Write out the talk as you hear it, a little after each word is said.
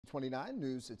NBC29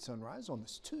 News at Sunrise on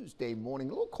this Tuesday morning.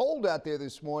 A little cold out there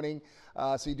this morning,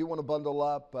 so you do want to bundle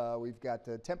up. We've got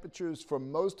temperatures for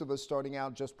most of us starting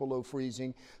out just below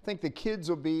freezing. I think the kids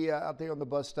will be out there on the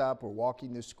bus stop or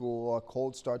walking to school. A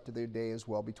cold start to their day as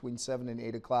well, between 7 and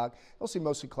 8 o'clock. You'll see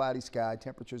mostly cloudy sky.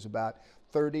 Temperatures about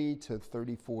 30 to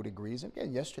 34 degrees.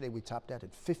 Again, yesterday we topped out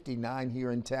at 59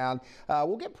 here in town.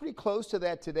 We'll get pretty close to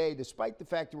that today, despite the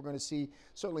fact that we're going to see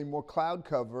certainly more cloud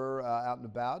cover out and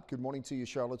about. Good morning to you,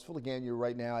 Charlottesville. Again, you're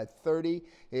right now at 30.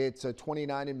 It's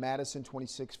 29 in Madison,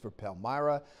 26 for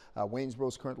Palmyra.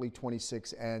 Waynesboro's currently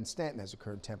 26, and Stanton has a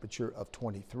current temperature of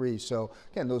 23. So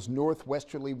again, those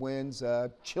northwesterly winds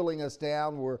chilling us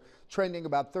down. We're trending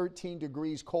about 13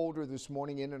 degrees colder this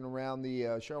morning in and around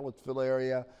the Charlottesville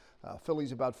area.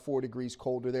 Philly's about 4 degrees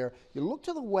colder there. You look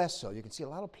to the west, though, you can see a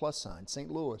lot of plus signs. St.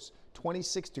 Louis,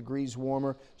 26 degrees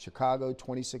warmer. Chicago,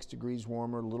 26 degrees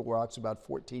warmer. Little Rock's about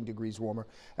 14 degrees warmer.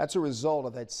 That's a result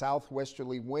of that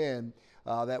southwesterly wind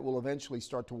that will eventually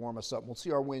start to warm us up. We'll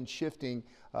see our wind shifting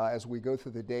as we go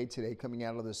through the day today, coming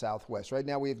out of the southwest. Right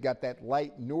now, we've got that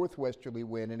light northwesterly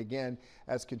wind, and again,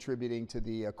 that's contributing to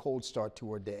the cold start to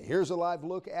our day. Here's a live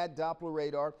look at Doppler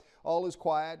radar. All is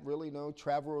quiet, really no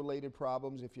travel-related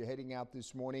problems if you're heading out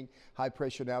this morning. High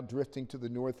pressure now drifting to the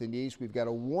north and east. We've got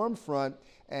a warm front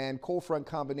and cold front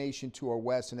combination to our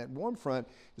west, and that warm front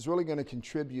is really going to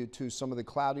contribute to some of the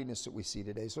cloudiness that we see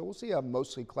today. So we'll see a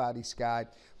mostly cloudy sky,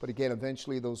 but again,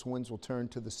 eventually those winds will turn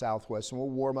to the southwest, and we'll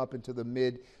warm up into the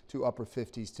mid to upper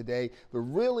 50s today. The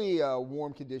really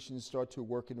warm conditions start to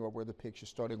work into our weather picture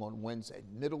starting on Wednesday,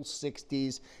 middle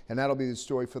 60s, and that'll be the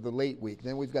story for the late week.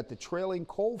 Then we've got the trailing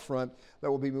cold front that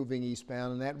will be moving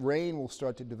eastbound, and that rain will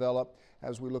start to develop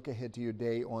as we look ahead to your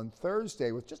day on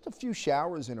Thursday with just a few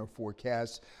showers in our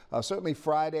forecast. Certainly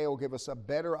Friday will give us a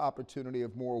better opportunity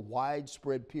of more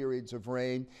widespread periods of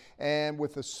rain, and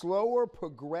with a slower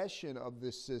progression of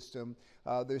this system,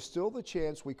 there's still the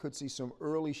chance we could see some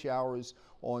early showers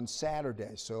on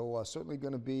Saturday. So certainly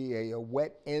going to be a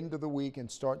wet end of the week and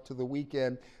start to the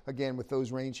weekend. Again, with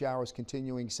those rain showers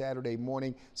continuing Saturday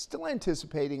morning, still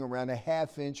anticipating around a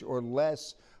 ½ inch or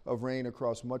less of rain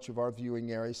across much of our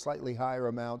viewing area, slightly higher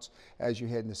amounts as you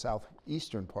head in the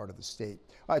southeastern part of the state.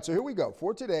 All right, so here we go.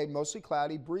 For today, mostly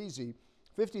cloudy, breezy.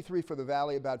 53 for the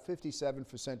valley, about 57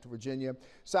 for Central Virginia.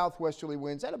 Southwesterly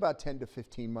winds at about 10 to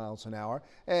 15 miles an hour.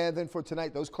 And then for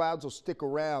tonight, those clouds will stick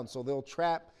around, so they'll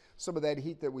trap some of that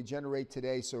heat that we generate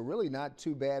today. So really not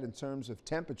too bad in terms of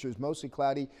temperatures. Mostly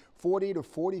cloudy, 40 to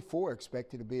 44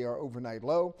 expected to be our overnight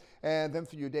low. And then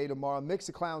for your day tomorrow, mix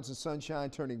of clouds and sunshine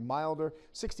turning milder,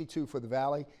 62 for the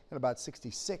valley and about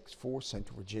 66 for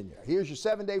Central Virginia. Here's your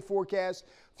 7-day forecast.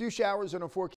 A few showers in our forecast.